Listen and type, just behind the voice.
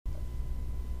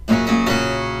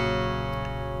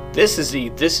This is the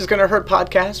This Is Gonna Hurt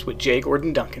podcast with Jay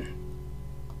Gordon Duncan.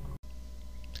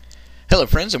 Hello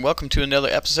friends, and welcome to another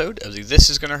episode of the This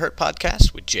Is Gonna Hurt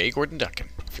podcast with Jay Gordon Duncan.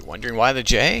 If you're wondering why the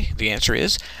J, the answer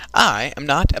is, I am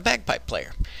not a bagpipe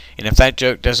player. And if that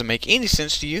joke doesn't make any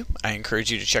sense to you, I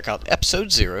encourage you to check out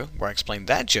episode 0, where I explain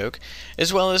that joke,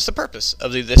 as well as the purpose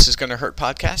of the This Is Gonna Hurt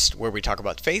podcast, where we talk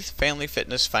about faith, family,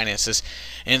 fitness, finances,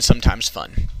 and sometimes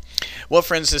fun. Well,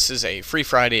 friends, this is a free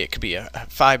Friday. It could be a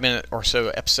 5-minute or so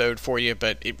episode for you,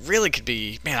 but it really could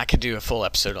be, I could do a full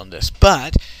episode on this.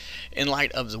 But in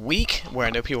light of the week, where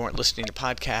I know people weren't listening to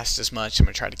podcasts as much, I'm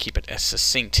going to try to keep it as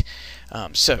succinct.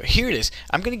 So here it is.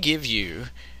 I'm going to give you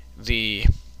the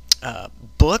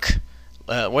book.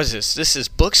 What is this? This is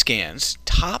BookScan's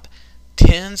top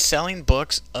 10 selling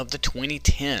books of the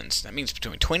 2010s. That means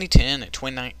between 2010 and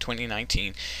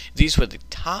 2019. These were the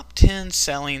top 10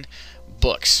 selling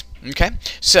books. Okay,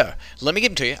 so let me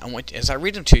give them to you. As I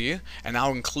read them to you, and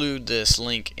I'll include this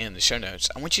link in the show notes,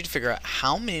 I want you to figure out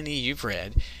how many you've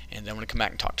read, and then I want to come back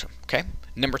and talk to them. Okay,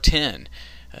 number 10,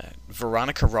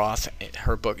 Veronica Roth,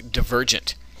 her book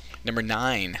Divergent. Number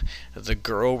 9, The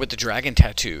Girl with the Dragon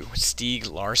Tattoo, Stieg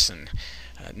Larsson.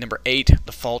 Number 8,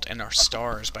 The Fault in Our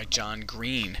Stars by John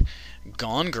Green.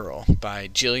 Gone Girl by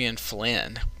Gillian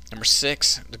Flynn. Number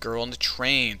 6, The Girl on the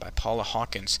Train by Paula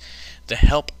Hawkins. The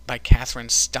Help by Catherine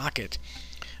Stockett.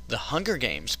 The Hunger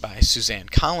Games by Suzanne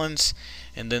Collins.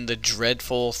 And then The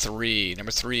Dreadful 3.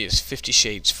 Number 3 is 50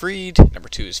 Shades Freed. Number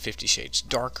 2 is 50 Shades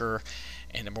Darker.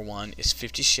 And number 1 is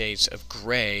 50 Shades of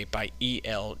Grey by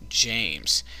E.L.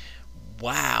 James.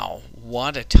 Wow,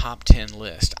 what a top 10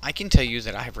 list. I can tell you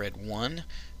that I have read 1,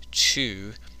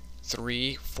 2,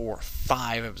 3, 4,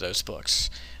 5 of those books.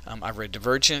 I've read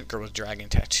Divergent, Girl with Dragon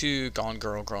Tattoo, Gone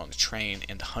Girl, Girl on the Train,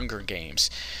 and The Hunger Games.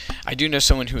 I do know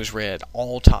someone who has read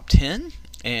all top 10,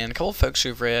 and a couple of folks who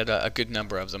have read a good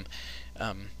number of them.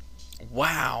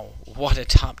 Wow, what a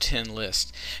top 10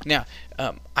 list. Now,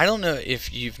 I don't know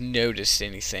if you've noticed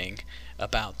anything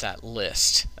about that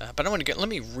list, but let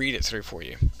me read it through for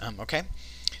you. Okay?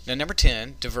 Now, number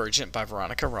 10, Divergent by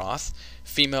Veronica Roth,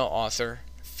 female author,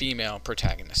 female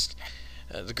protagonist.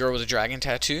 The Girl with the Dragon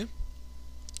Tattoo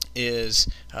is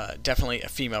definitely a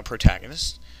female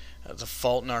protagonist. The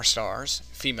Fault in Our Stars,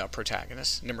 female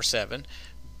protagonist. Number 7,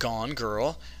 Gone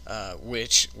Girl,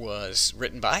 which was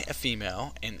written by a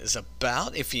female and is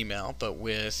about a female, but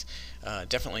with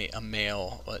definitely a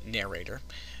male narrator.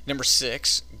 Number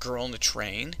 6, Girl on the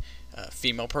Train,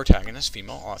 female protagonist,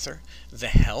 female author. The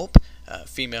Help,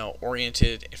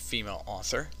 female-oriented and female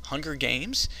author. Hunger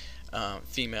Games,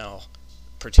 female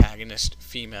protagonist,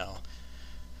 female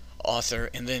author.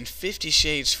 And then 50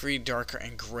 Shades Freed, Darker,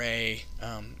 and Grey.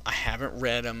 I haven't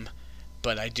read them,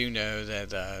 but I do know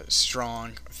that a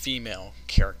strong female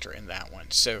character in that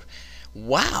one. So,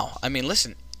 wow. I mean,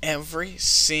 listen, every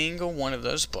single one of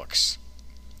those books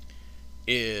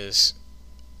is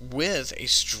with a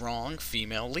strong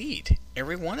female lead.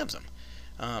 Every one of them.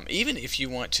 Even if you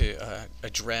want to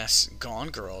address Gone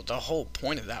Girl, the whole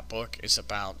point of that book is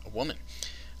about a woman.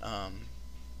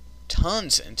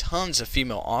 Tons and tons of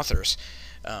female authors.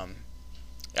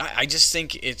 I just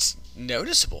think it's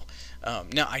noticeable.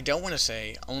 Now, I don't want to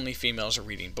say only females are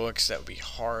reading books. That would be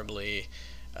horribly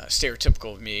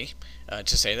stereotypical of me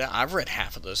to say that. I've read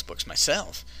half of those books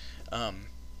myself.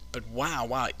 But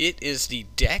wow, it is the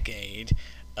decade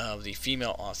of the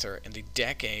female author and the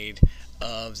decade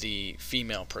of the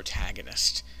female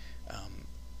protagonist.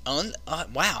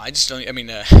 Wow, I just don't,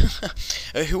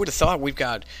 who would have thought? We've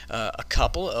got a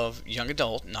couple of young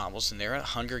adult novels in there,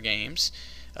 Hunger Games,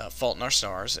 Fault in Our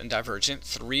Stars, and Divergent,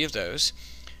 3 of those.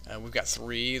 We've got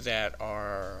 3 that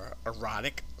are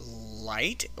erotic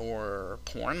light or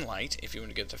porn light, if you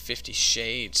want to get the 50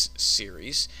 Shades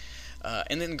series.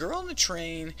 And then Girl on the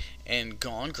Train and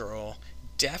Gone Girl,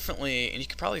 definitely, and you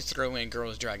could probably throw in Girl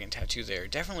with Dragon Tattoo there,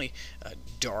 definitely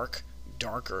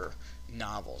darker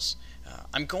novels.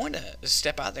 I'm going to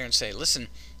step out there and say, listen,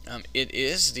 it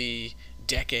is the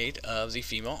decade of the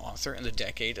female author and the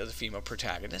decade of the female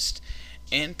protagonist,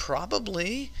 and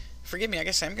probably, forgive me, I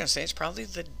guess I'm going to say it's probably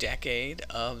the decade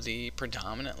of the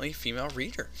predominantly female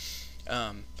reader.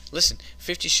 Listen,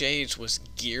 50 Shades was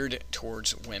geared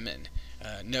towards women,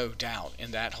 no doubt,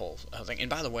 in that whole thing. And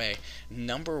by the way,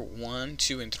 number 1,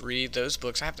 2, and 3, those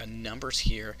books, I have the numbers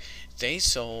here, they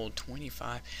sold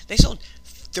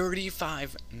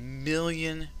 35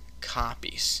 million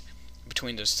copies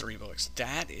between those 3 books.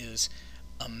 That is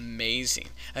amazing.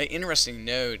 Interesting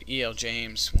note, E.L.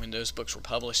 James, when those books were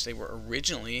published, they were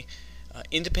originally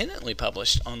independently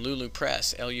published on Lulu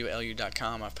Press,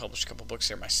 lulu.com. I've published a couple books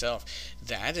there myself.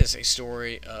 That is a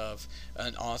story of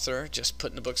an author just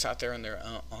putting the books out there on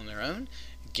their own,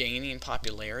 gaining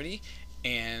popularity,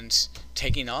 and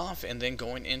taking off, and then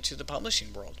going into the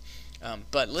publishing world.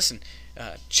 But listen,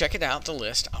 check it out, the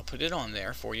list. I'll put it on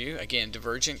there for you. Again,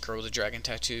 Divergent, Girl with the Dragon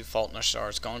Tattoo, Fault in Our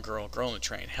Stars, Gone Girl, Girl in the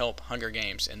Train, Help, Hunger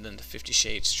Games, and then the 50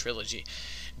 Shades trilogy.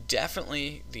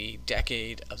 Definitely the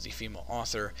decade of the female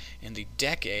author and the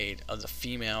decade of the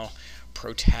female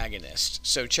protagonist.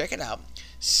 So check it out.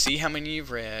 See how many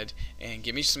you've read and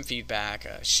give me some feedback.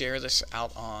 Share this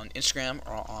out on Instagram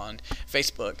or on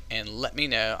Facebook and let me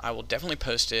know. I will definitely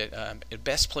post it. The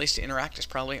best place to interact is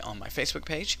probably on my Facebook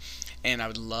page, and I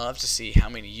would love to see how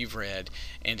many you've read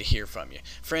and to hear from you.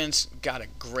 Friends, got a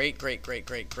great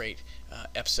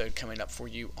episode coming up for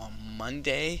you on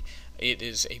Monday. It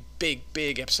is a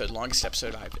big episode, longest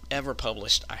episode I've ever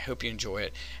published. I hope you enjoy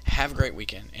it. Have a great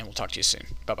weekend, and we'll talk to you soon.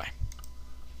 Bye-bye.